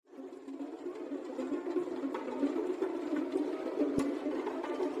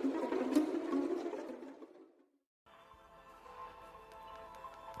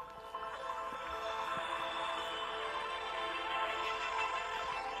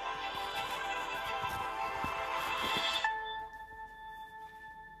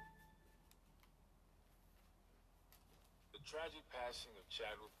passing of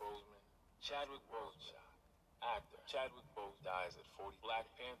Chadwick Boseman. Chadwick Boseman, actor. Chadwick Boseman dies at 40. Black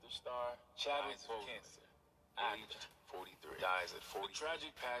Panther star Chadwick Boseman, cancer, aged 43, dies at 40. The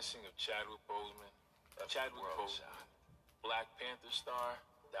tragic passing of Chadwick Boseman. Chadwick Boseman, Black Panther star,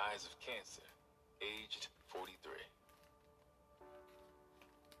 dies of cancer, aged 43.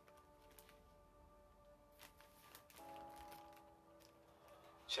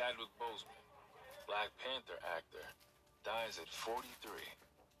 Chadwick Boseman, Black Panther actor, dies at 43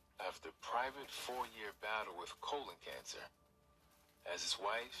 after private 4-year battle with colon cancer, as his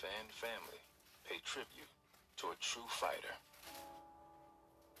wife and family pay tribute to a true fighter.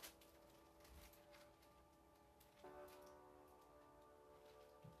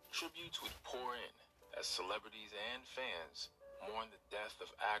 Tributes would pour in as celebrities and fans mourn the death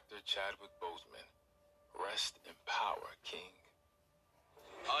of actor Chadwick Boseman. Rest in power, King.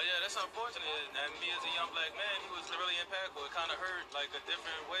 Oh yeah, that's unfortunate. And me as a young black man, he was really impactful. It kind of hurt like a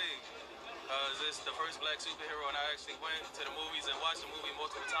different way. It's the first black superhero, and I actually went to the movies and watched the movie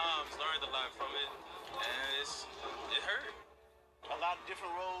multiple times, learned a lot from it, and it hurt. A lot of different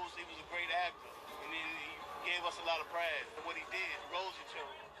roles. He was a great actor, and he gave us a lot of pride for what he did. Roles he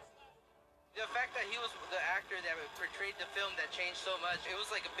chose. The fact that he was the actor that portrayed the film that changed so much, it was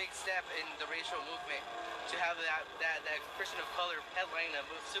like a big step in the racial movement to have that person of color headline a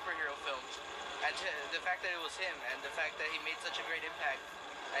superhero film. And the fact that it was him, and the fact that he made such a great impact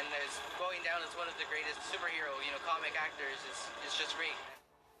and is going down as one of the greatest superhero, comic actors is just great.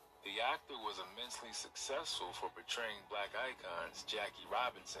 The actor was immensely successful for portraying black icons Jackie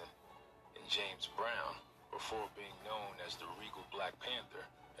Robinson and James Brown before being known as the regal Black Panther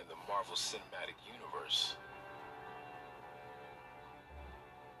in the Marvel Cinematic Universe.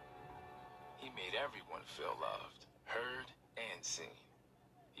 He made everyone feel loved, heard, and seen.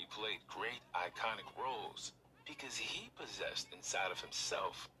 He played great iconic roles because he possessed inside of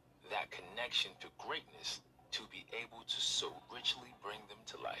himself that connection to greatness to be able to so richly bring them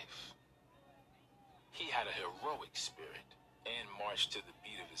to life. He had a heroic spirit and marched to the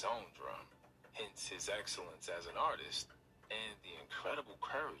beat of his own drum, hence his excellence as an artist and the incredible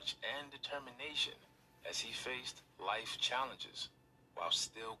courage and determination as he faced life challenges while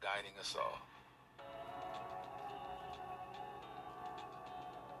still guiding us all.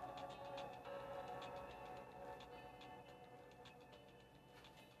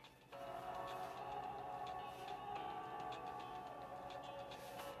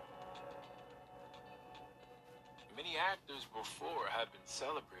 Many actors before have been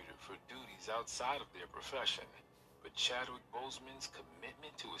celebrated for duties outside of their profession, but Chadwick Boseman's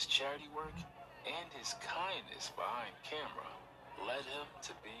commitment to his charity work and his kindness behind camera led him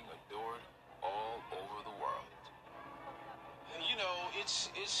to being adored all over the world. You know, it's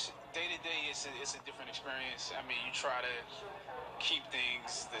day to day. It's a different experience. I mean, you try to keep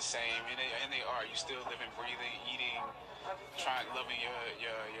things the same, and they are. You still living, breathing, eating, loving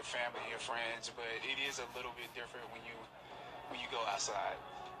your family, your friends. But it is a little bit different when you go outside.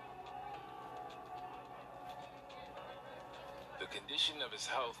 The condition of his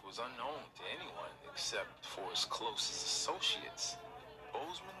health was unknown to anyone except for his closest associates.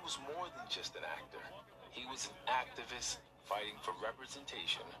 Boseman was more than just an actor. He was an activist fighting for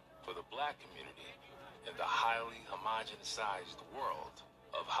representation for the black community in the highly homogenized world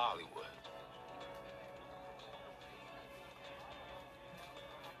of Hollywood.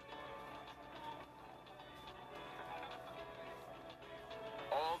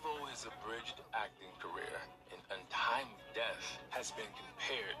 Although his abridged acting career and untimely death has been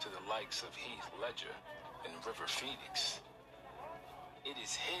compared to the likes of Heath Ledger and River Phoenix, it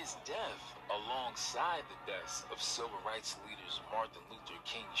is his death alongside the deaths of civil rights leaders Martin Luther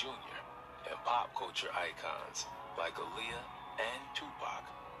King Jr. and pop culture icons like Aaliyah and Tupac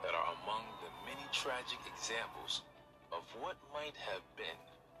that are among the many tragic examples of what might have been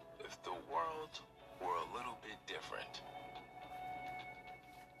if the world were a little bit different.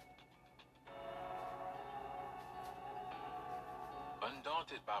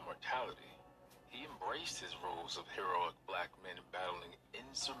 Undaunted by mortality, he embraced his roles of heroic black men battling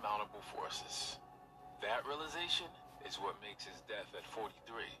insurmountable forces. That realization is what makes his death at 43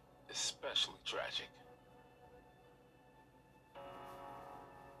 especially tragic.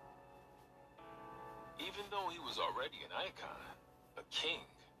 Even though he was already an icon, a king,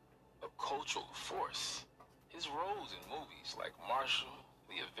 a cultural force, his roles in movies like Marshall,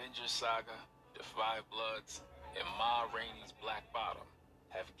 The Avengers Saga, The Five Bloods, and Ma Rainey's Black Bottom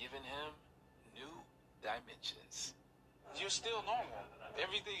have given him new dimensions. You're still normal.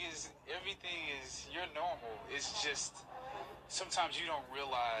 Everything is you're normal. It's just sometimes you don't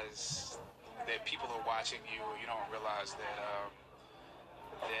realize that people are watching you, or you don't realize that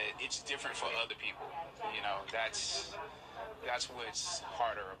that it's different for other people. You know, that's what's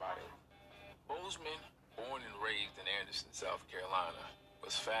harder about it. Bozeman, born and raised in Anderson, South Carolina,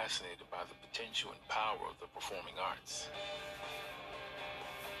 was fascinated by the potential and power of the performing arts.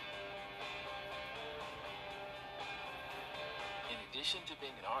 In addition to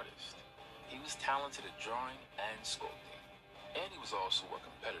being an artist, he was talented at drawing and sculpting. And he was also a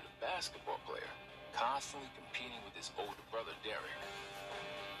competitive basketball player, constantly competing with his older brother, Derek.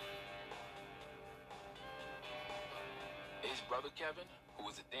 His brother, Kevin, who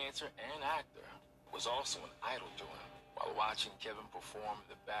was a dancer and actor, was also an idol to him. While watching Kevin perform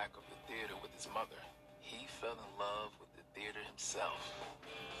in the back of the theater with his mother, he fell in love with the theater himself.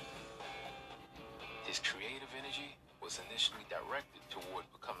 His creative energy was initially directed toward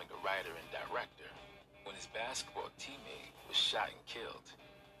becoming a writer and director. When his basketball teammate was shot and killed,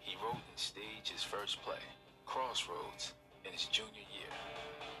 he wrote and staged his first play, Crossroads, in his junior year.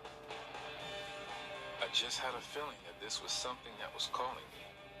 I just had a feeling that this was something that was calling me.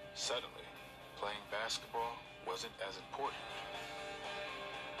 Suddenly, playing basketball wasn't as important.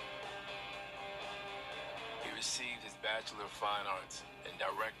 He received his Bachelor of Fine Arts in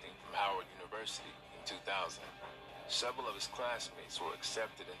Directing from Howard University in 2000. Several of his classmates were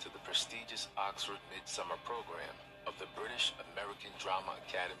accepted into the prestigious Oxford Midsummer Program of the British American Drama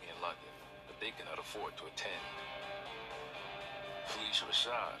Academy in London, but they cannot afford to attend. Felicia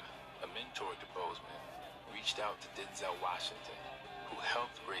Rashad, a mentor to Bozeman, reached out to Denzel Washington, who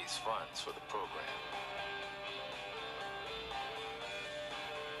helped raise funds for the program.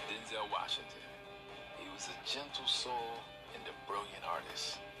 Denzel Washington, he was a gentle soul and a brilliant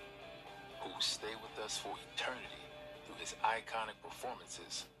artist who will stay with us for eternity through his iconic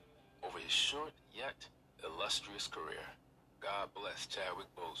performances over his short yet illustrious career. God bless Chadwick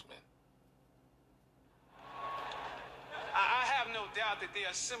Boseman. I have no doubt that there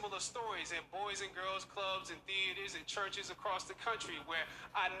are similar stories at boys and girls clubs and theaters and churches across the country where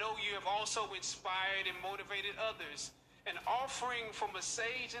I know you have also inspired and motivated others. An offering from a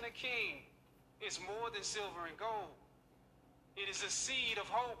sage and a king is more than silver and gold. It is a seed of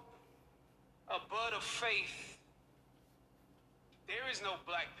hope, a bud of faith. There is no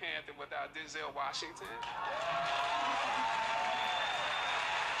Black Panther without Denzel Washington.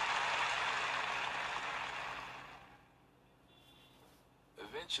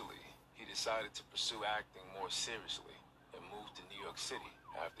 Eventually, he decided to pursue acting more seriously and moved to New York City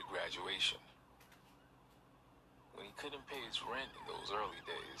after graduation. When he couldn't pay his rent in those early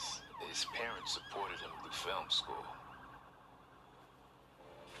days, his parents supported him through film school.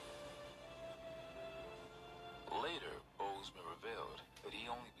 Later, Boseman revealed that he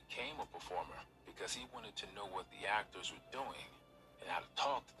only became a performer because he wanted to know what the actors were doing and how to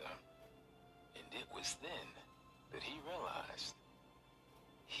talk to them. And it was then that he realized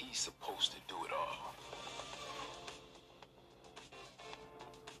he's supposed to do it all.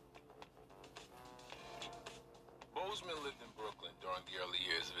 Boseman lived in Brooklyn during the early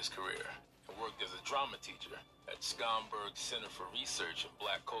years of his career and worked as a drama teacher at Schomburg Center for Research in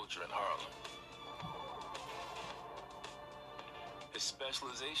Black Culture in Harlem. His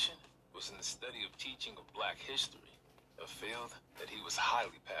specialization was in the study of teaching of Black history, a field that he was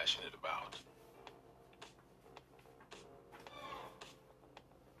highly passionate about.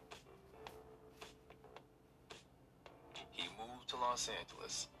 He moved to Los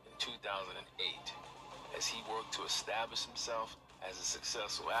Angeles in 2008 as he worked to establish himself as a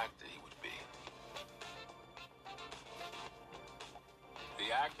successful actor he would be. The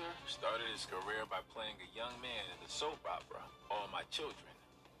actor started his career by playing a young man in the soap opera, All My Children,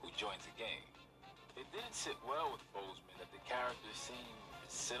 who joins the gang. It didn't sit well with Boseman that the character seemed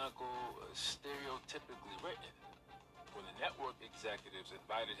cynical, stereotypically written. When the network executives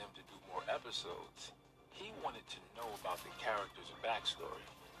invited him to do more episodes, he wanted to know about the character's backstory.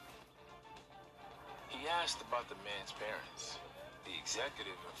 He asked about the man's parents. The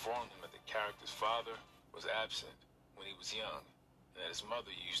executive informed him that the character's father was absent when he was young, and that his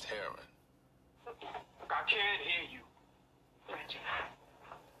mother used heroin. I can't hear you. Reggie,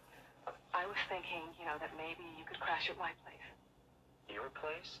 I was thinking, that maybe you could crash at my place. Your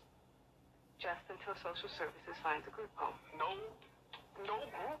place? Just until social services finds a group home. No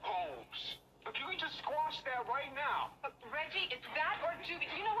group homes. If you can just squash that right now. Reggie, it's that or Judy.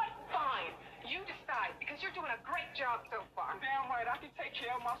 You know what? Fine. You decide, because you're doing a great job so far. Damn right, I can take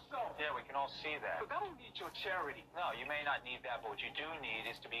care of myself. Yeah, we can all see that. Look, I don't need your charity. No, you may not need that, but what you do need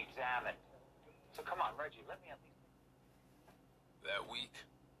is to be examined. So come on, Reggie, let me at least... That week,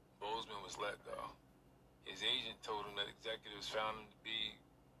 Boseman was let go. His agent told him that executives found him to be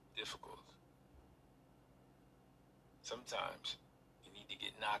difficult. Sometimes, you need You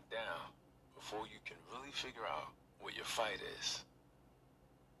get knocked down before you can really figure out what your fight is.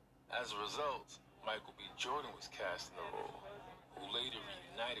 As a result, Michael B. Jordan was cast in the role, who later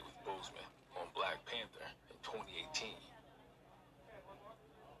reunited with Boseman on Black Panther in 2018.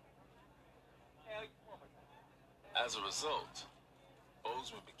 As a result,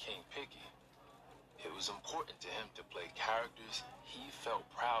 Boseman became picky. It was important to him to play characters he felt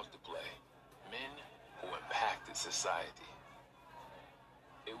proud to play, men who impacted society.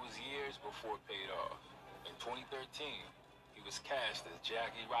 It was years before it paid off. In 2013, he was cast as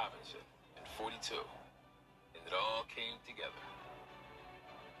Jackie Robinson in 42, and it all came together.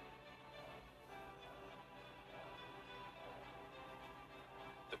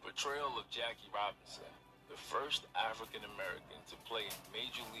 The portrayal of Jackie Robinson, the first African American to play in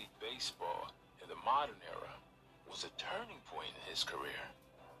Major League Baseball in the modern era, was a turning point in his career.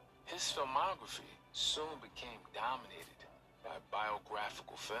 His filmography soon became dominated by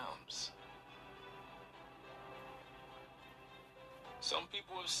biographical films. Some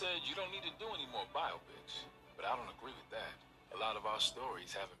people have said you don't need to do any more biopics, but I don't agree with that. A lot of our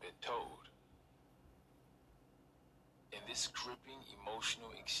stories haven't been told. In this gripping emotional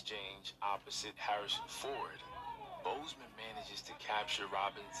exchange opposite Harrison Ford, Boseman manages to capture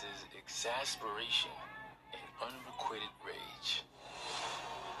Robinson's exasperation and unrequited rage.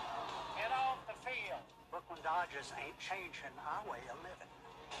 Get off the field. Brooklyn Dodgers ain't changing our way of living.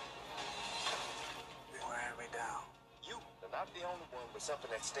 You're wearing me down. You are not the only one with something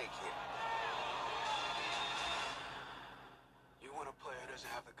at stake here. You want a player who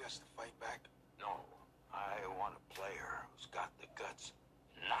doesn't have the guts to fight back? No, I want a player who's got the guts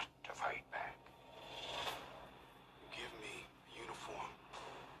not to fight back. You give me a uniform.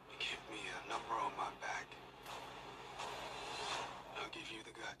 You give me a number on my back. I'll give you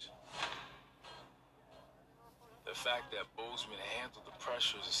the guts. The fact that Boseman handled the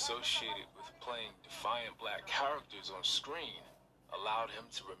pressures associated with playing defiant black characters on screen allowed him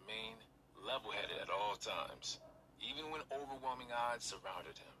to remain level-headed at all times, even when overwhelming odds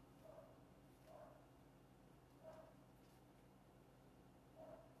surrounded him.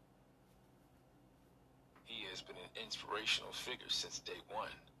 He has been an inspirational figure since day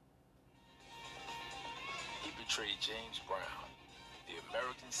one. He portrayed James Brown, the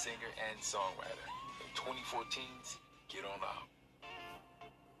American singer and songwriter, in 2014's Get On Out.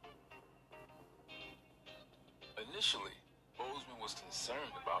 Initially, Boseman was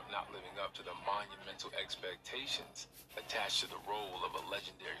concerned about not living up to the monumental expectations attached to the role of a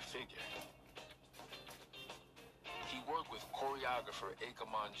legendary figure. He worked with choreographer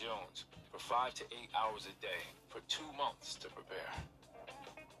Akamon Jones for 5 to 8 hours a day for 2 months to prepare.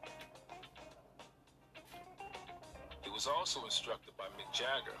 He was also instructed by Mick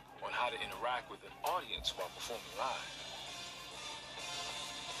Jagger on how to interact with an audience while performing live.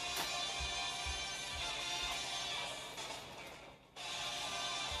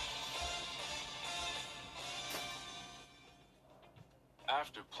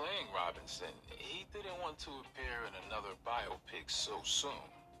 After playing Robinson, he didn't want to appear in another biopic so soon,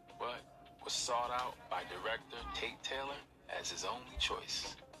 but was sought out by director Tate Taylor as his only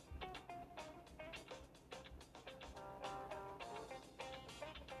choice.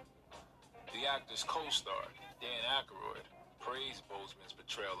 The actor's co-star, Dan Aykroyd, praised Boseman's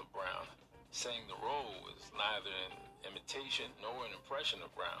portrayal of Brown, saying the role was neither an imitation nor an impression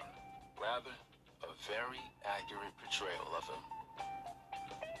of Brown, rather a very accurate portrayal of him.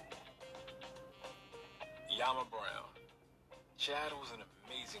 Yama Brown. Chad was an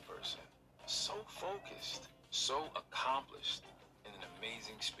amazing person, so focused, so accomplished, and an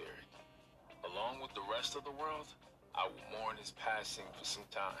amazing spirit. Along with the rest of the world, I will mourn his passing for some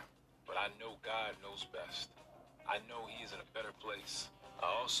time, but I know God knows best. I know he is in a better place.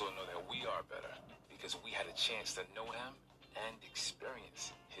 I also know that we are better because we had a chance to know him and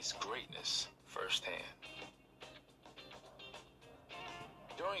experience his greatness firsthand.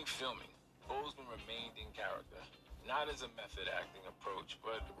 During filming, Boseman remained in character, not as a method acting approach,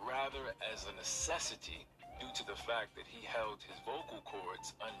 but rather as a necessity due to the fact that he held his vocal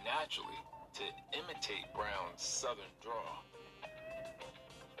cords unnaturally to imitate Brown's southern drawl.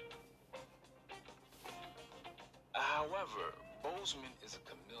 However, Boseman is a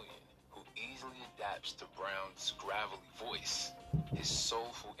chameleon who easily adapts to Brown's gravelly voice, his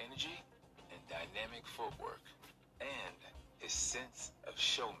soulful energy and dynamic footwork, and his sense of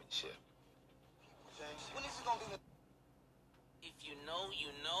showmanship. When is it gonna be? If you know,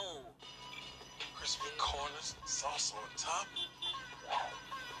 you know. Crispy corners, sauce on top.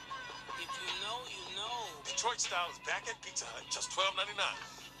 If you know, you know. Detroit style is back at Pizza Hut, just $12.99.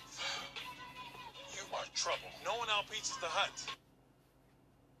 You are trouble. No one out Pizza's the Hut.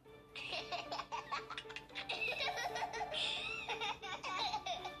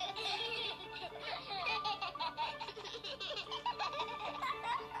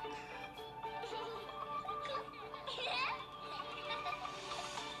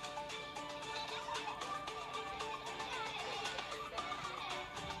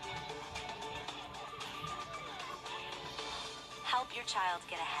 help your child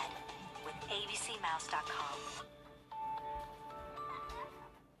get ahead with abcmouse.com.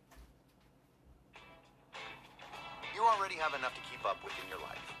 You already have enough to keep up with in your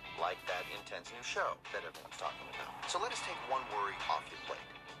life, like that intense new show that everyone's talking about. So let us take one worry off your plate.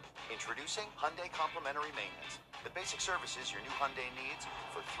 Introducing Hyundai Complimentary Maintenance, the basic services your new Hyundai needs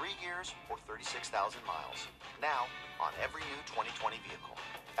for 3 years or 36,000 miles. Now, on every new 2020 vehicle.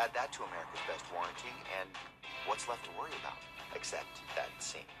 Add that to America's best warranty, and what's left to worry about? Except that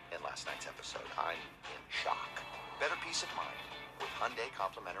scene in last night's episode. I'm in shock. Better peace of mind with Hyundai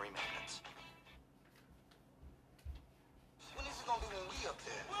Complimentary Maintenance. When is it gonna be when we up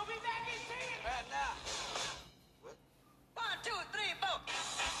there? We'll be back in 10. Right now. What? 1, 2, 3, 4. 1,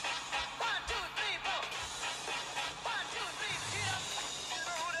 2, 3, 4. 1, 2, 3, get up.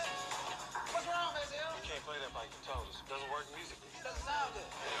 What's wrong, Mazel? You can't play that like you told us. It doesn't work musically. It doesn't sound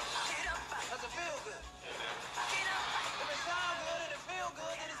good. Get up. Does it feel good? Get up. If it sounds good and it feels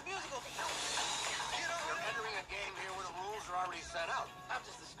good, then it's musical. You're entering a game here where the rules are already set out. I'm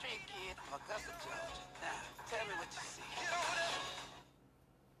just a street kid. I'm Augusta judge. Now, tell me what you see.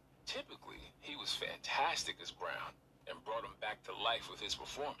 Typically, he was fantastic as Brown and brought him back to life with his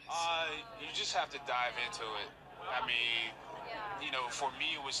performance. You just have to dive into it. I mean, you know, for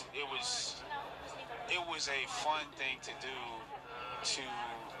me, it was a fun thing to do,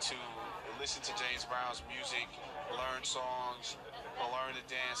 to listen to James Brown's music, learn songs, learn the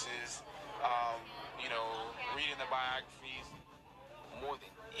dances, you know, reading the biographies. More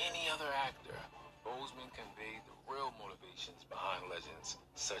than any other actor, Boseman conveyed the real motivations behind legends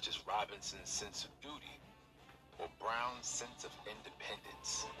such as Robinson's sense of duty or Brown's sense of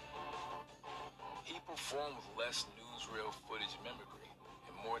independence. He performed with less newsreel footage mimicry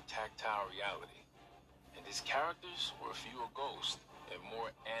and more tactile reality, and his characters were fewer ghosts and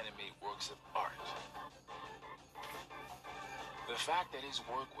more anime works of art. The fact that his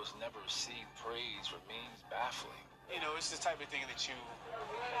work was never received praise remains baffling. You know, it's the type of thing that you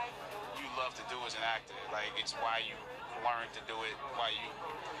love to do as an actor. Like, it's why you learned to do it, why you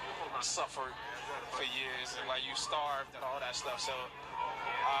suffered for years, and why you starved and all that stuff. So,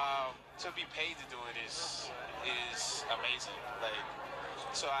 to be paid to do it is amazing. Like,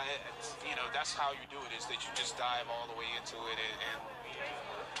 so you know, that's how you do it, is that you just dive all the way into it and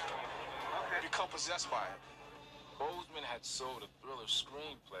become possessed by it. Boseman had sold a thriller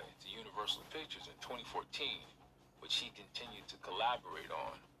screenplay to Universal Pictures in 2014, which he continued to collaborate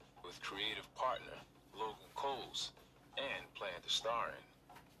on with creative partner Logan Coles and planned to star in.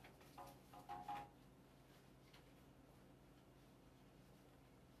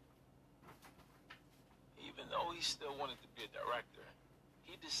 Even though he still wanted to be a director,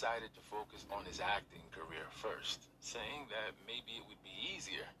 he decided to focus on his acting career first, saying that maybe it would be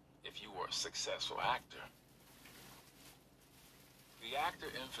easier if you were a successful actor. The actor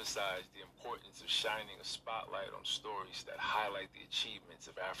emphasized the importance of shining a spotlight on stories that highlight the achievements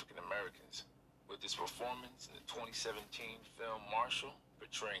of African Americans, with his performance in the 2017 film Marshall,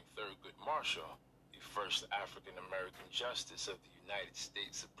 portraying Thurgood Marshall, the first African American justice of the United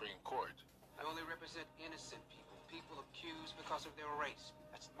States Supreme Court. I only represent innocent people, people accused because of their race.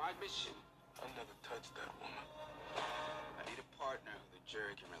 That's my mission. I never touched that woman. I need a partner who the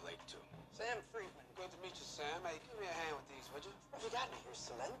jury can relate to. Sam Friedman. Good to meet you, Sam. Hey, give me a hand with these, would you? What you got in here,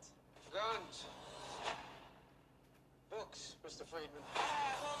 cement? Guns. Books, Mr. Friedman.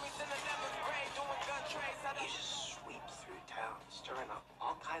 You just sweep through town, stirring up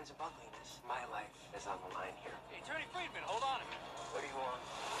all kinds of ugliness. My life is on the line here. Hey, Attorney Friedman, hold on a minute. What do you want?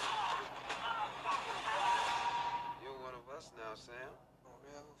 You're one of us now, Sam. A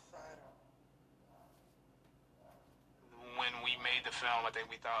real fighter. When we made the film, I think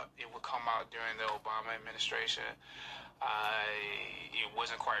we thought it would come out during the Obama administration. It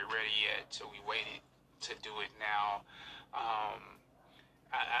wasn't quite ready yet, so we waited to do it now.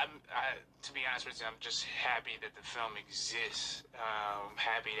 To be honest with you, I'm just happy that the film exists. I'm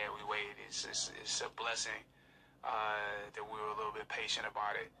happy that we waited. It's a blessing that we were a little bit patient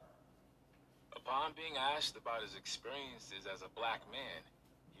about it. Upon being asked about his experiences as a black man,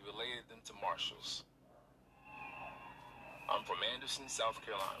 he related them to Marshall's. I'm from Anderson, South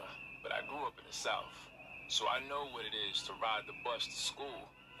Carolina, but I grew up in the South, so I know what it is to ride the bus to school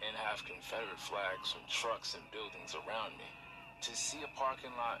and have Confederate flags from trucks and buildings around me. To see a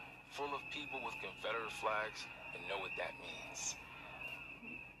parking lot full of people with Confederate flags and know what that means.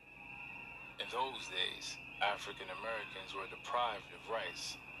 In those days, African Americans were deprived of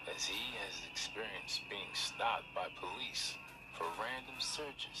rights, as he has experienced being stopped by police for random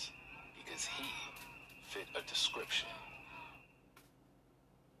searches because he fit a description.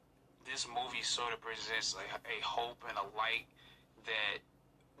 This movie sort of presents like a hope and a light that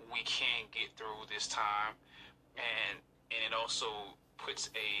we can get through this time, and it also puts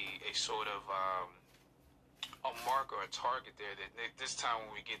a sort of a mark or a target there that this time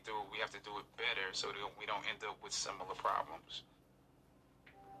when we get through, we have to do it better so that we don't end up with similar problems.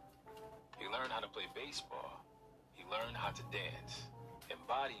 He learned how to play baseball. He learned how to dance,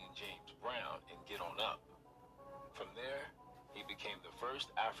 embodying James Brown and Get On Up. From there, he became the first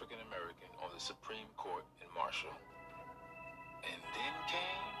African American on the Supreme Court in Marshall. And then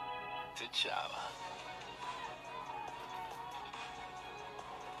came T'Challa.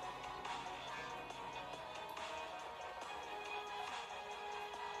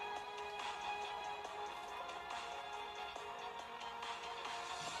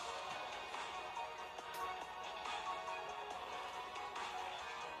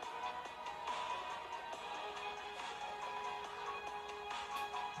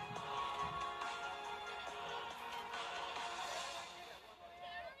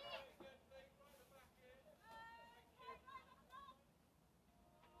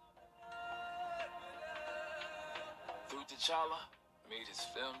 T'Challa made his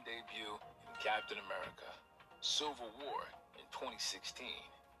film debut in Captain America: Civil War in 2016.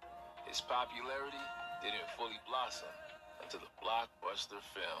 His popularity didn't fully blossom until the blockbuster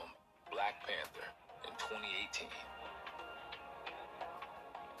film Black Panther in 2018.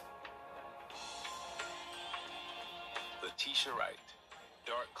 Letitia Wright,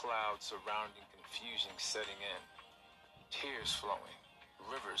 dark clouds surrounding confusion setting in, tears flowing,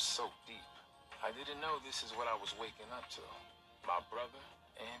 rivers so deep. I didn't know this is what I was waking up to. My brother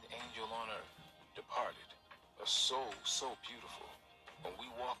and angel on earth departed, a soul so beautiful. When we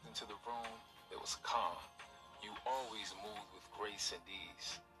walked into the room, there was calm. You always moved with grace and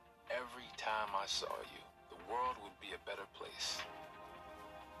ease. Every time I saw you, the world would be a better place.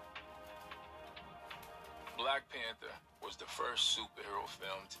 Black Panther was the first superhero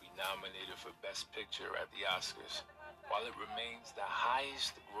film to be nominated for Best Picture at the Oscars, while it remains the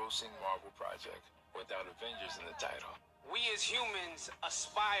highest grossing Marvel project without Avengers in the title. We as humans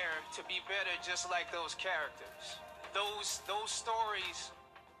aspire to be better just like those characters. Those stories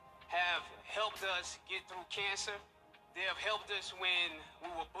have helped us get through cancer. They have helped us when we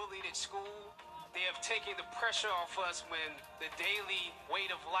were bullied at school. They have taken the pressure off us when the daily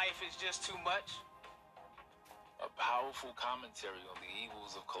weight of life is just too much. A powerful commentary on the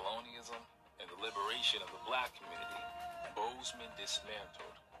evils of colonialism and the liberation of the Black community, Boseman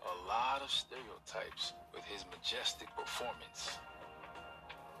dismantled a lot of stereotypes with his majestic performance.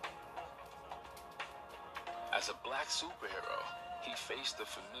 As a Black superhero, he faced a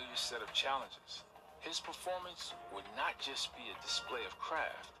familiar set of challenges. His performance would not just be a display of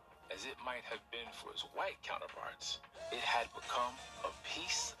craft, as it might have been for his white counterparts. It had become a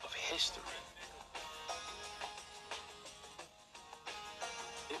piece of history.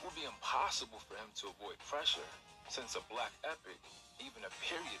 It would be impossible for him to avoid pressure, since a Black epic, even a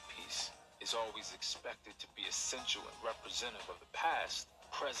period piece, is always expected to be essential and representative of the past,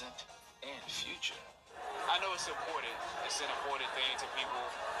 present, and future. I know it's important. It's an important thing to people.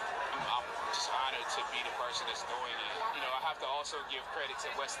 I'm just honored to be the person that's doing it. You know, I have to also give credit to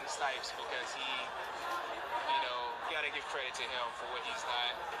Wesley Snipes because he, you gotta give credit to him for what he's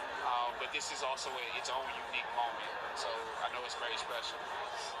done. But this is also its own unique moment. So I know it's very special.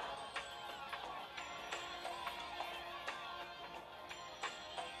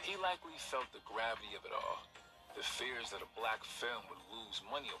 He likely felt the gravity of it all, the fears that a Black film would lose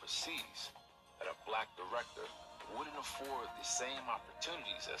money overseas, that a Black director wouldn't afford the same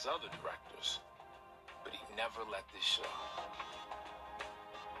opportunities as other directors. But he never let this show.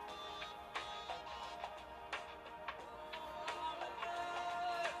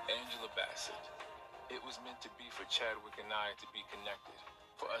 Angela Bassett. It was meant to be for Chadwick and I to be connected,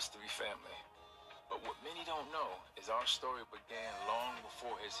 for us to be family. But what many don't know is our story began long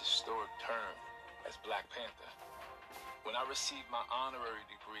before his historic term as Black Panther. When I received my honorary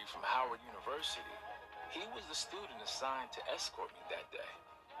degree from Howard University, he was the student assigned to escort me that day.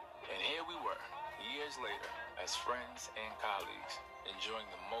 And here we were, years later, as friends and colleagues, enjoying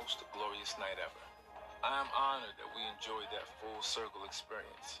the most glorious night ever. I am honored that we enjoyed that full circle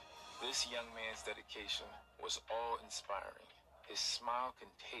experience. This young man's dedication was awe-inspiring, his smile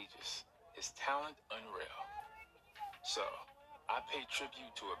contagious, his talent unreal. So, I pay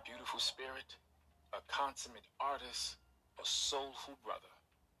tribute to a beautiful spirit, a consummate artist, a soulful brother.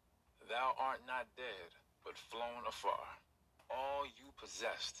 Thou art not dead, but flown afar. All you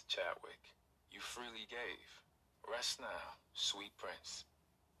possessed, Chadwick, you freely gave. Rest now, sweet prince.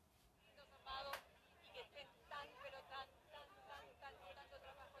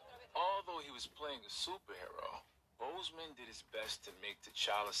 Although he was playing a superhero, Boseman did his best to make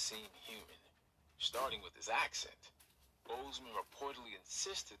T'Challa seem human, starting with his accent. Boseman reportedly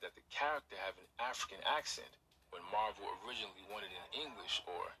insisted that the character have an African accent when Marvel originally wanted an English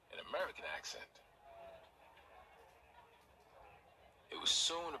or an American accent. It was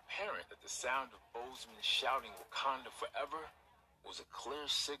soon apparent that the sound of Boseman shouting Wakanda forever was a clear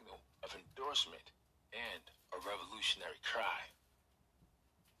signal of endorsement and a revolutionary cry.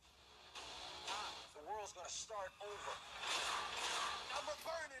 The world's gonna start over. I'ma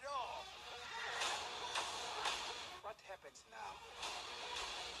burn it all. What happens now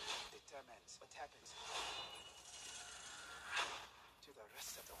determines what happens to the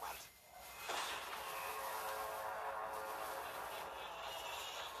rest of the world.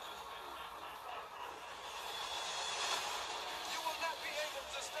 You will not be able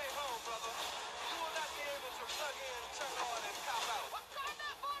to stay home, brother. You will not be able to plug in, turn on, and cop out.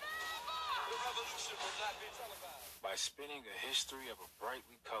 The revolution will not be televised. By spinning a history of a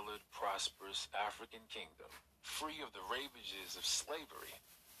brightly colored, prosperous African kingdom, free of the ravages of slavery,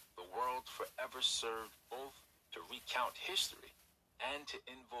 the world forever served both to recount history and to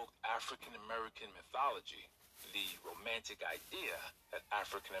invoke African American mythology, the romantic idea that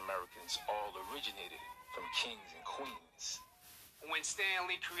African Americans all originated from kings and queens. When Stan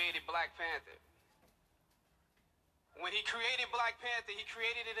Lee created Black Panther, when he created Black Panther, he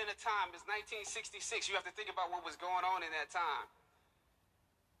created it in a time, it's 1966. You have to think about what was going on in that time.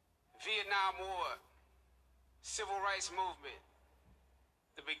 Vietnam War, Civil Rights Movement,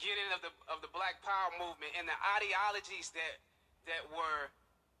 the beginning of the Black Power movement, and the ideologies that were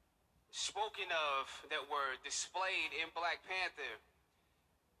spoken of, that were displayed in Black Panther.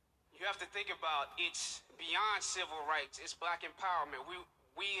 You have to think about it's beyond civil rights, it's Black empowerment.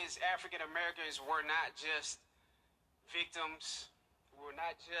 We as African Americans were not just victims, we were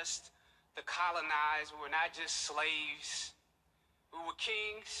not just the colonized, we were not just slaves. We were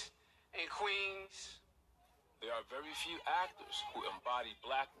kings and queens. There are very few actors who embody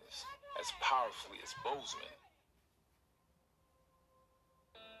blackness as powerfully as Boseman.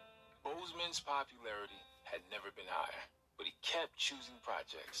 Boseman's popularity had never been higher, but he kept choosing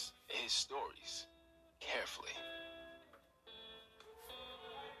projects, his stories, carefully.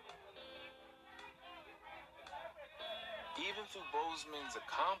 Even though Boseman's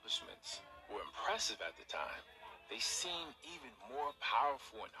accomplishments were impressive at the time, they seem even more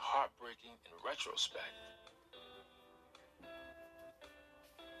powerful and heartbreaking in retrospect.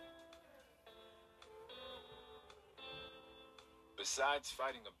 Besides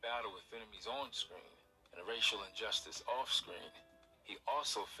fighting a battle with enemies on screen and racial injustice off screen, he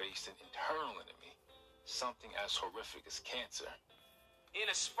also faced an internal enemy, something as horrific as cancer. In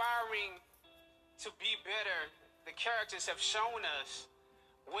aspiring to be better, the characters have shown us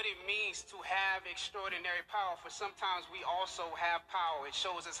what it means to have extraordinary power, for sometimes we also have power. It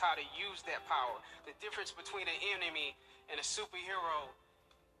shows us how to use that power. The difference between an enemy and a superhero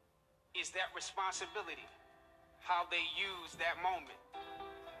is that responsibility, how they use that moment.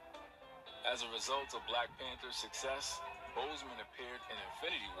 As a result of Black Panther's success, Boseman appeared in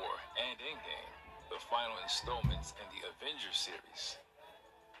Infinity War and Endgame, the final installments in the Avengers series.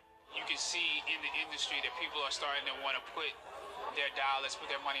 You can see in the industry that people are starting to want to put their dollars,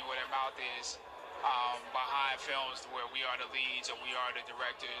 put their money where their mouth is, behind films where we are the leads or we are the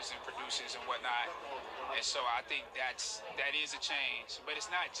directors and producers and whatnot. And so I think that is a change. But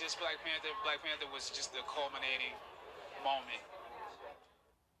it's not just Black Panther. Black Panther was just the culminating moment.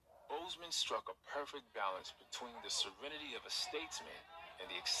 Boseman struck a perfect balance between the serenity of a statesman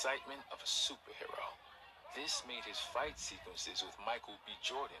and the excitement of a superhero. This made his fight sequences with Michael B.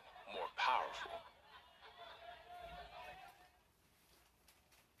 Jordan more powerful.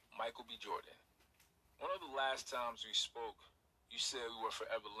 Michael B. Jordan. One of the last times we spoke, you said we were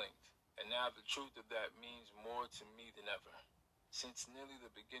forever linked. And now the truth of that means more to me than ever. Since nearly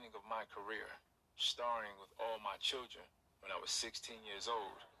the beginning of my career, starring with all my children when I was 16 years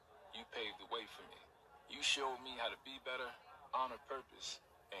old, you paved the way for me. You showed me how to be better, honor purpose,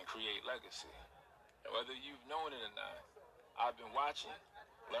 and create legacy. And whether you've known it or not, I've been watching,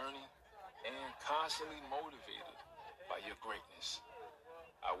 learning, and constantly motivated by your greatness.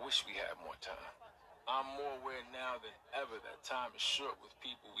 I wish we had more time. I'm more aware now than ever that time is short with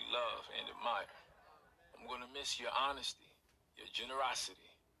people we love and admire. I'm gonna miss your honesty, your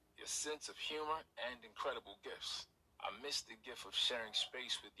generosity, your sense of humor, and incredible gifts. I miss the gift of sharing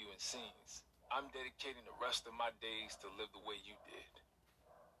space with you in scenes. I'm dedicating the rest of my days to live the way you did.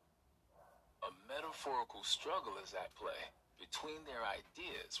 A metaphorical struggle is at play between their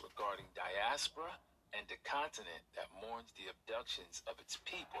ideas regarding diaspora and a continent that mourns the abductions of its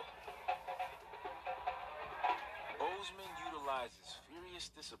people. Boseman utilizes furious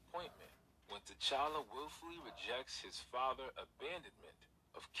disappointment when T'Challa willfully rejects his father's abandonment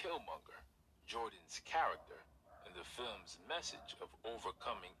of Killmonger, Jordan's character, in the film's message of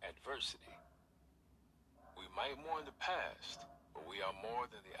overcoming adversity. We might mourn the past, but we are more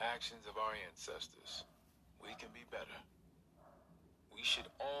than the actions of our ancestors. We can be better. We should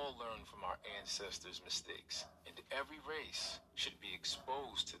all learn from our ancestors' mistakes, and every race should be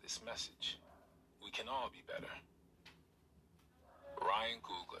exposed to this message. We can all be better. Ryan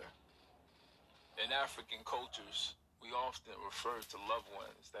Coogler. In African cultures, we often refer to loved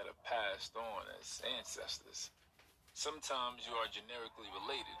ones that have passed on as ancestors. Sometimes you are generically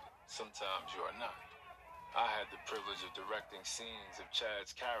related, sometimes you are not. I had the privilege of directing scenes of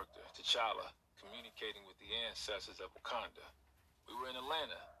Chad's character, T'Challa, communicating with the ancestors of Wakanda. We were in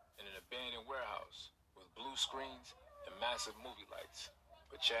Atlanta, in an abandoned warehouse, with blue screens and massive movie lights,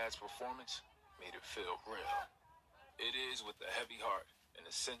 but Chad's performance made it feel real. It is with a heavy heart and a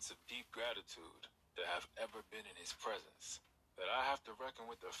sense of deep gratitude to have ever been in his presence that I have to reckon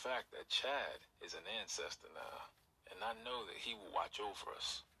with the fact that Chad is an ancestor now, and I know that he will watch over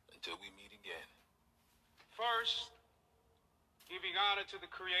us until we meet again. First, giving honor to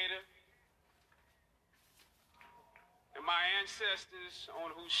the Creator and my ancestors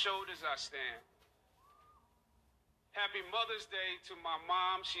on whose shoulders I stand. Happy Mother's Day to my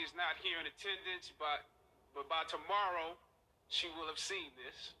mom. She is not here in attendance, but by tomorrow, she will have seen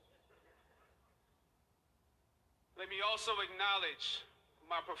this. Let me also acknowledge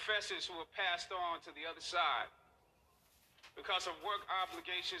my professors who have passed on to the other side. Because of work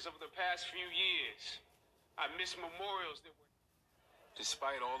obligations over the past few years, I missed memorials that were...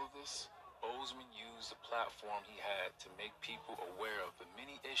 Despite all of this, Boseman used the platform he had to make people aware of the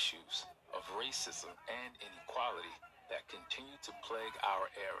many issues of racism and inequality that continue to plague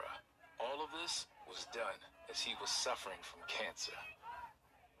our era. All of this was done as he was suffering from cancer.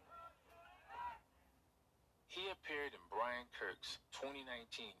 He appeared in Brian Kirk's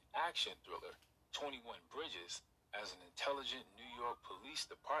 2019 action thriller, 21 Bridges, as an intelligent New York Police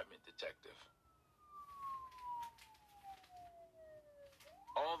Department detective.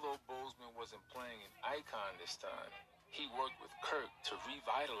 Although Boseman wasn't playing an icon this time, he worked with Kirk to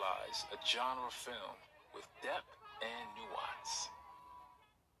revitalize a genre film with depth and nuance.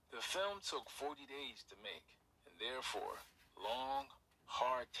 The film took 40 days to make, and therefore, long,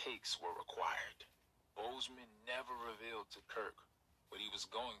 hard takes were required. Boseman never revealed to Kirk what he was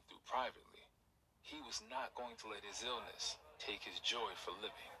going through privately. He was not going to let his illness take his joy for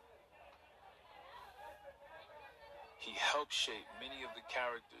living. He helped shape many of the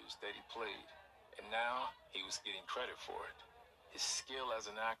characters that he played, and now he was getting credit for it. His skill as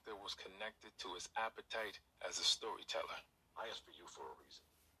an actor was connected to his appetite as a storyteller. I asked for you for a reason.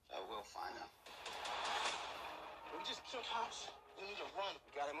 I will find out. We just killed House. We need to run.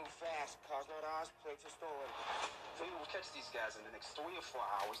 We gotta move fast. Car's not ours, plate's a story. If we will catch these guys in the next 3 or 4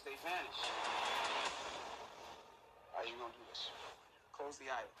 hours, they vanish. How are you gonna do this? Close the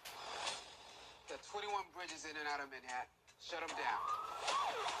island. There are 21 bridges in and out of Manhattan. Shut them down.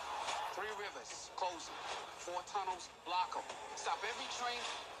 3 rivers, close them. 4 tunnels, block them. Stop every train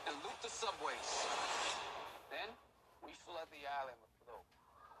and loop the subways. Then, we flood the island with flow.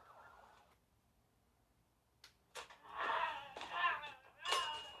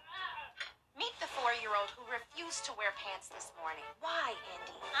 Meet the 4-year-old who refused to wear pants this morning. Why,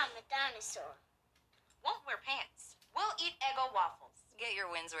 Andy? I'm a dinosaur. Won't wear pants. We'll eat Eggo waffles. Get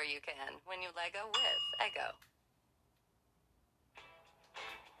your wins where you can when you Lego with Eggo.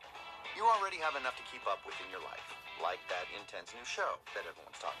 You already have enough to keep up with in your life, like that intense new show that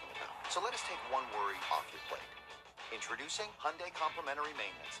everyone's talking about. So let us take one worry off your plate. Introducing Hyundai Complimentary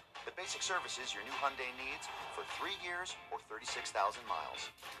Maintenance, the basic services your new Hyundai needs for 3 years or 36,000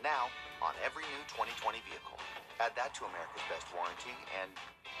 miles. Now, on every new 2020 vehicle. Add that to America's Best Warranty, and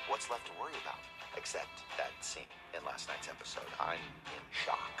what's left to worry about? Except that scene in last night's episode. I'm in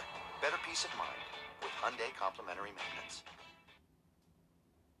shock. Better peace of mind with Hyundai Complimentary Maintenance.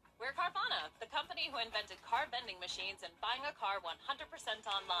 We're Carvana, the company who invented car vending machines and buying a car 100%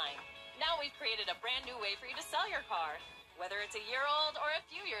 online. Now we've created a brand new way for you to sell your car. Whether it's a year old or a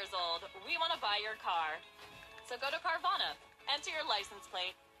few years old, we want to buy your car. So go to Carvana, enter your license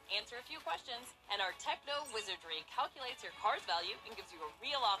plate, answer a few questions, and our techno wizardry calculates your car's value and gives you a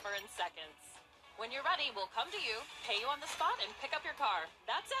real offer in seconds. When you're ready, we'll come to you, pay you on the spot, and pick up your car.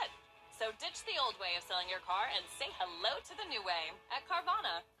 That's it. So ditch the old way of selling your car and say hello to the new way at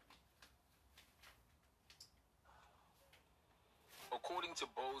Carvana. According to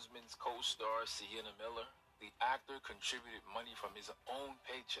Boseman's co-star Sienna Miller, the actor contributed money from his own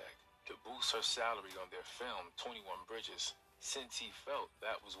paycheck to boost her salary on their film 21 Bridges, since he felt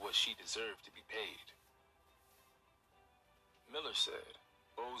that was what she deserved to be paid. Miller said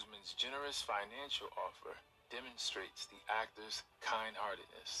Boseman's generous financial offer demonstrates the actor's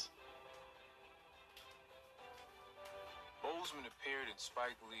kind-heartedness. Boseman appeared in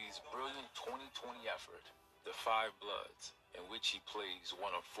Spike Lee's brilliant 2020 effort, The Five Bloods, in which he plays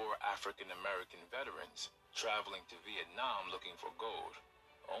one of 4 African-American veterans traveling to Vietnam looking for gold,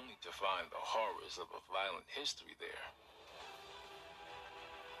 only to find the horrors of a violent history there.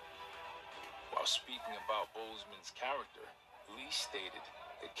 While speaking about Boseman's character, Lee stated,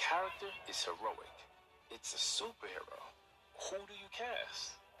 "The character is heroic. It's a superhero. Who do you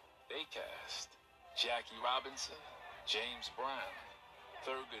cast?" They cast Jackie Robinson, James Brown,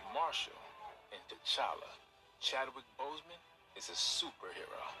 Thurgood Marshall, and T'Challa. Chadwick Boseman is a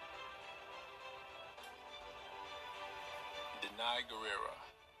superhero. Denai Guerrero.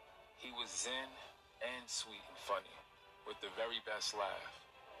 He was zen and sweet and funny, with the very best laugh.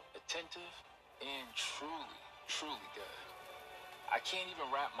 Attentive and truly good. I can't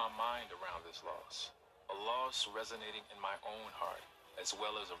even wrap my mind around this loss. A loss resonating in my own heart, as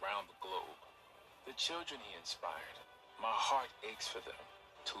well as around the globe. The children he inspired. My heart aches for them,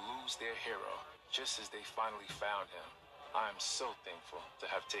 to lose their hero, just as they finally found him. I am so thankful to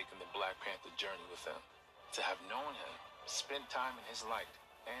have taken the Black Panther journey with him, to have known him, spent time in his light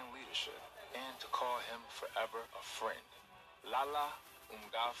and leadership, and to call him forever a friend. Lala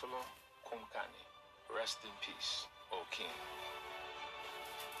Umgafalo Kumkani. Rest in peace, O King.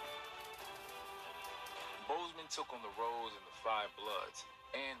 Boseman took on the roles in The Five Bloods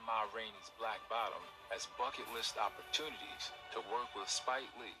and Ma Rainey's Black Bottom as bucket list opportunities to work with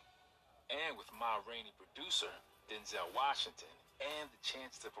Spike Lee, and with Ma Rainey producer Denzel Washington, and the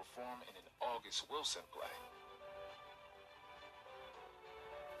chance to perform in an August Wilson play.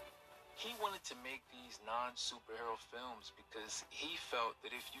 He wanted to make these non-superhero films because he felt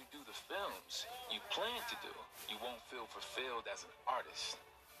that if you do the films you plan to do, you won't feel fulfilled as an artist.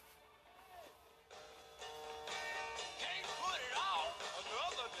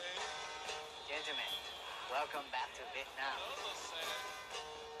 Gentlemen, welcome back to Vietnam.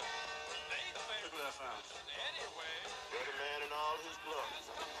 Look what I found. Dirty man and all his blood.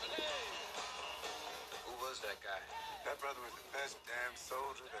 Who was that guy? That brother was the best damn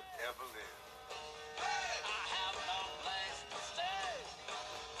soldier that ever lived.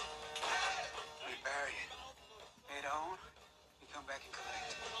 We bury it. Later on, we come back and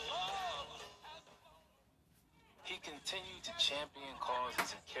collect. He continued to champion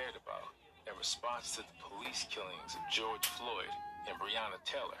causes he cared about in response to the police killings of George Floyd and Breonna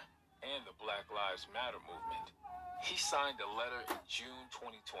Taylor and the Black Lives Matter movement. He signed a letter in June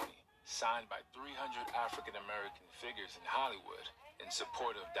 2020, signed by 300 African-American figures in Hollywood in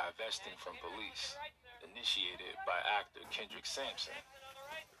support of divesting from police, initiated by actor Kendrick Sampson.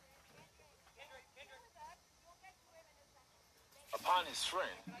 Upon his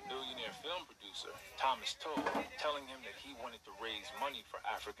friend, billionaire film producer Thomas Tull, telling him that he wanted to raise money for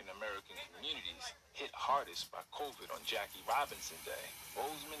African-American communities hit hardest by COVID on Jackie Robinson Day,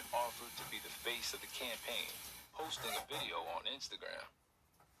 Boseman offered to be the face of the campaign, posting a video on Instagram.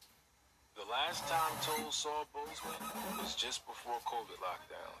 The last time Tull saw Boseman was just before COVID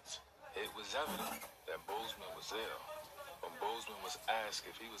lockdowns. It was evident that Boseman was ill. When Boseman was asked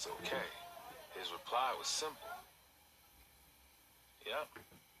if he was okay, his reply was simple. Yep,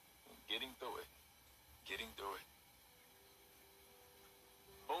 getting through it.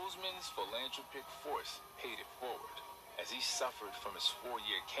 Boseman's philanthropic force paid it forward. As he suffered from his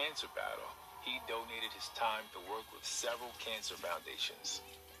 4-year cancer battle, he donated his time to work with several cancer foundations.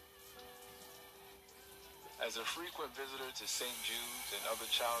 As a frequent visitor to St. Jude's and other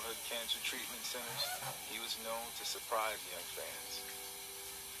childhood cancer treatment centers, he was known to surprise young fans.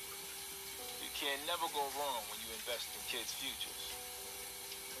 You can never go wrong when you invest in kids' futures.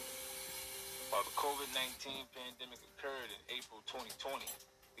 While the COVID-19 pandemic occurred in April 2020,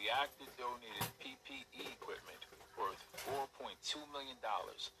 the actor donated PPE equipment worth $4.2 million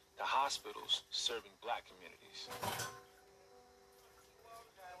to hospitals serving Black communities.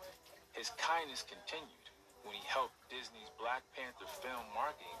 His kindness continued when he helped Disney's Black Panther film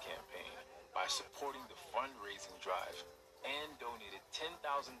marketing campaign by supporting the fundraising drive and donated $10,000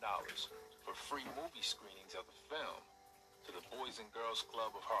 for free movie screenings of the film to the Boys and Girls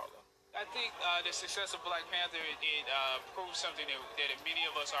Club of Harlem. I think the success of Black Panther, it proves something that many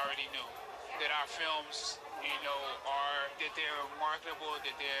of us already knew. That our films, that they're marketable,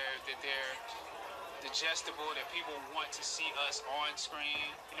 that they're digestible, that people want to see us on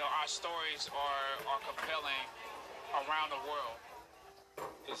screen. Our stories are compelling around the world.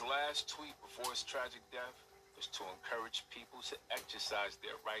 His His last tweet before his tragic death was to encourage people to exercise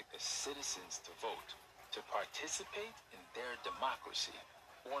their right as citizens to vote, to participate in their democracy.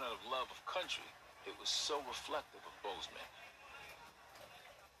 Born out of love of country, it was so reflective of Bozeman.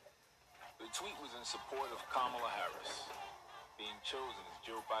 The tweet was in support of Kamala Harris, being chosen as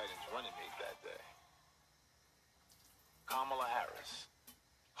Joe Biden's running mate that day. Kamala Harris,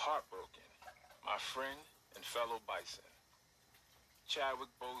 heartbroken, my friend and fellow Bison.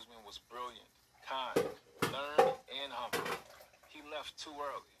 Chadwick Boseman was brilliant, kind, learned, and humble. He left too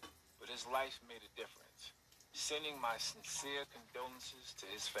early, but his life made a difference. Sending my sincere condolences to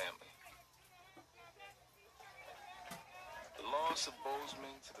his family. The loss of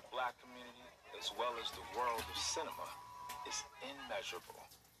Boseman to the black community, as well as the world of cinema, is immeasurable.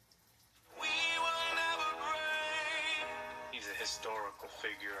 We will never break. He's a historical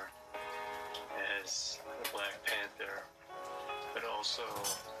figure as the Black Panther, but also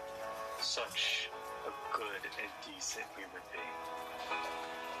such a good and decent human being.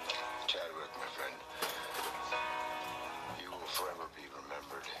 Chadwick, my friend, you will forever be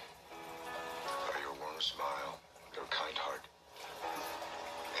remembered by your warm smile, your kind heart,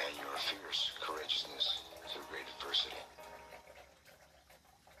 and your fierce courageousness through great adversity.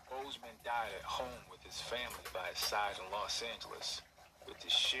 Boseman died at home with his family by his side in Los Angeles, with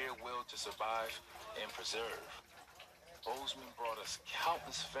his sheer will to survive and preserve. Boseman brought us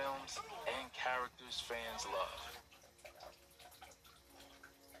countless films and characters fans love.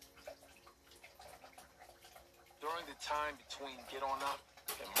 During the time between Get On Up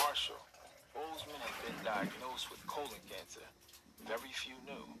and Marshall, Boseman had been diagnosed with colon cancer. Very few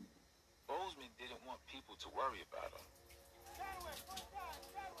knew. Boseman didn't want people to worry about him.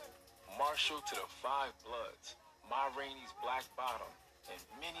 Marshall to the Five Bloods, Ma Rainey's Black Bottom, and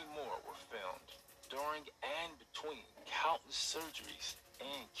many more were filmed during and between countless surgeries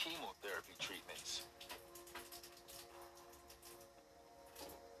and chemotherapy treatments.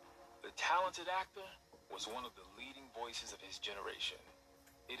 The talented actor was one of the leading voices of his generation.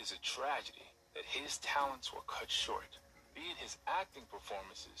 It is a tragedy that his talents were cut short, be it his acting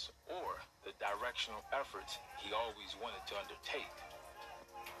performances or the directional efforts he always wanted to undertake.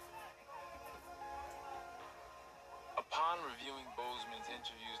 Upon reviewing Boseman's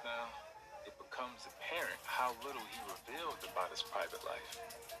interviews now, it becomes apparent how little he revealed about his private life.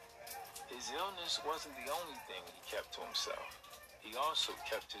 His illness wasn't the only thing he kept to himself. He also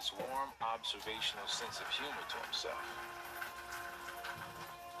kept his warm, observational sense of humor to himself.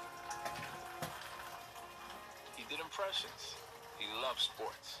 He did impressions. He loved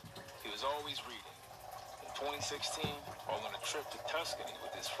sports. He was always reading. In 2016, while on a trip to Tuscany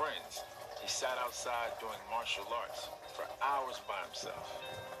with his friends, he sat outside doing martial arts for hours by himself.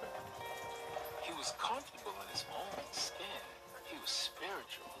 He was comfortable in his own skin. He was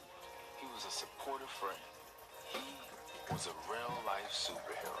spiritual. He was a supportive friend. He was a real-life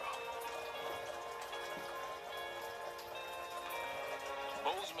superhero.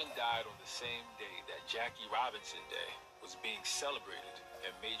 Boseman died on the same day that Jackie Robinson Day was being celebrated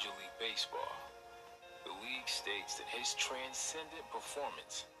in Major League Baseball. The league states that his transcendent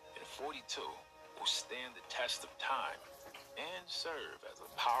performance in 42 will stand the test of time and serve as a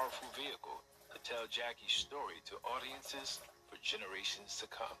powerful vehicle to tell Jackie's story to audiences for generations to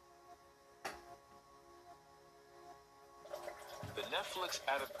come. The Netflix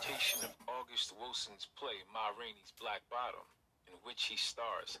adaptation of August Wilson's play Ma Rainey's Black Bottom, in which he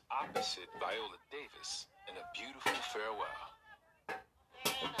stars opposite Viola Davis in A Beautiful Farewell.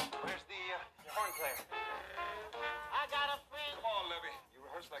 Where's the horn player? I got a friend. Come on, Levy. You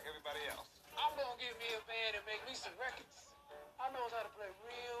rehearse like everybody else. I'm gonna get me a band and make me some records. I knows how to play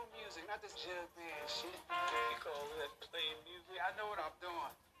real music, not this jug band shit. You call that playing music? I know what I'm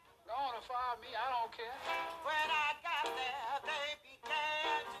doing. Go on and fire me, I don't care. When I got there, they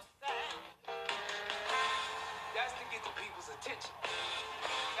began to sing. That's to get the people's attention.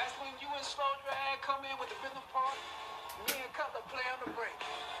 That's when you and Slow Drag come in with the rhythm part. Me and Cutler play on the break.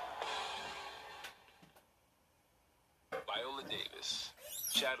 Viola Davis.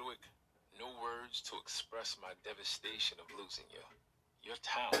 Chadwick, no words to express my devastation of losing you. Your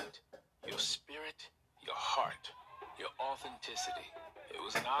talent, your spirit, your heart, your authenticity. It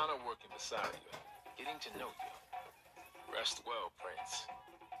was an honor working beside you, getting to know you. Rest well, Prince.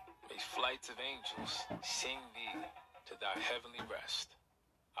 May flights of angels sing thee to thy heavenly rest.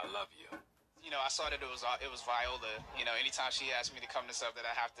 I love you. You know, I saw that it was Viola. You know, anytime she asked me to come to something,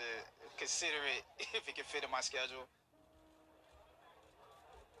 I have to consider it if it can fit in my schedule.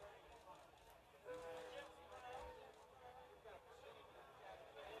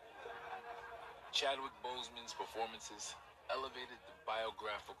 Chadwick Boseman's performances elevated the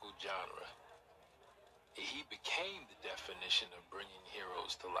biographical genre. He became the definition of bringing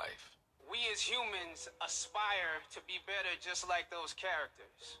heroes to life. We as humans aspire to be better just like those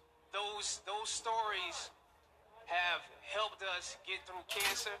characters. Those stories have helped us get through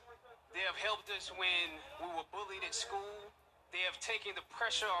cancer. They have helped us when we were bullied at school. They have taken the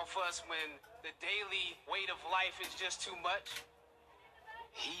pressure off us when the daily weight of life is just too much.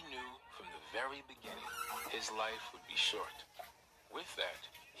 He knew from the very beginning his life would be short. With that,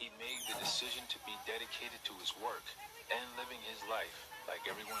 he made the decision to be dedicated to his work and living his life like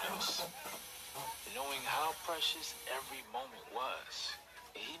everyone else. Knowing how precious every moment was,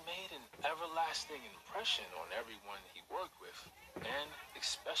 he made an everlasting impression on everyone he worked with, and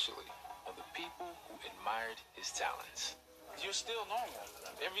especially on the people who admired his talents. You're still normal.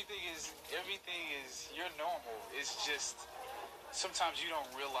 Everything is you're normal. It's just sometimes you don't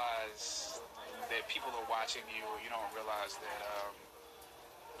realize that people are watching you, or you don't realize that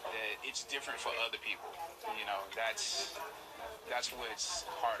that it's different for other people. You know, that's what's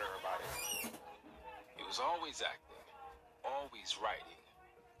harder about it. He was always acting, always writing,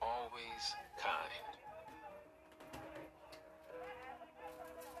 always kind.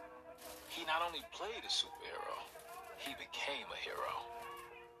 He not only played a superhero, he became a hero.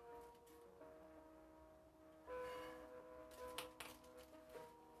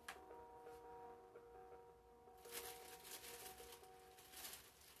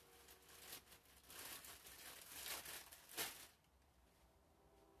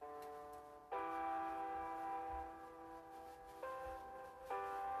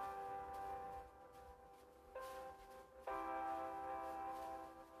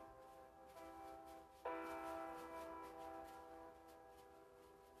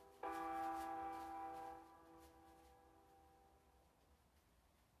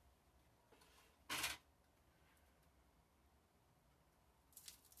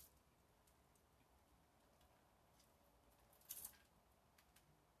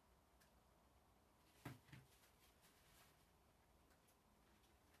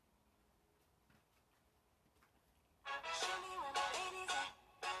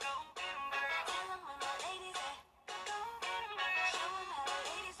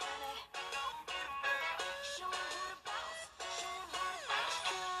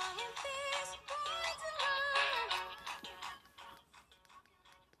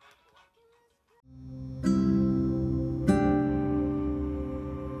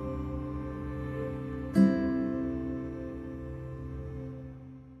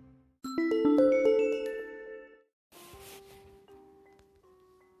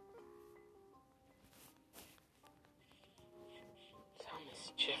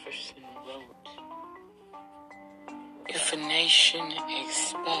 Jefferson wrote, "If a nation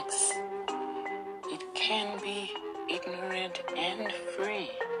expects it can be ignorant and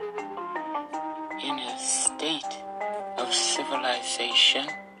free in a state of civilization,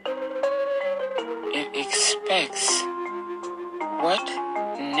 it expects what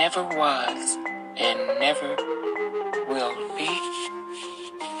never was and never will be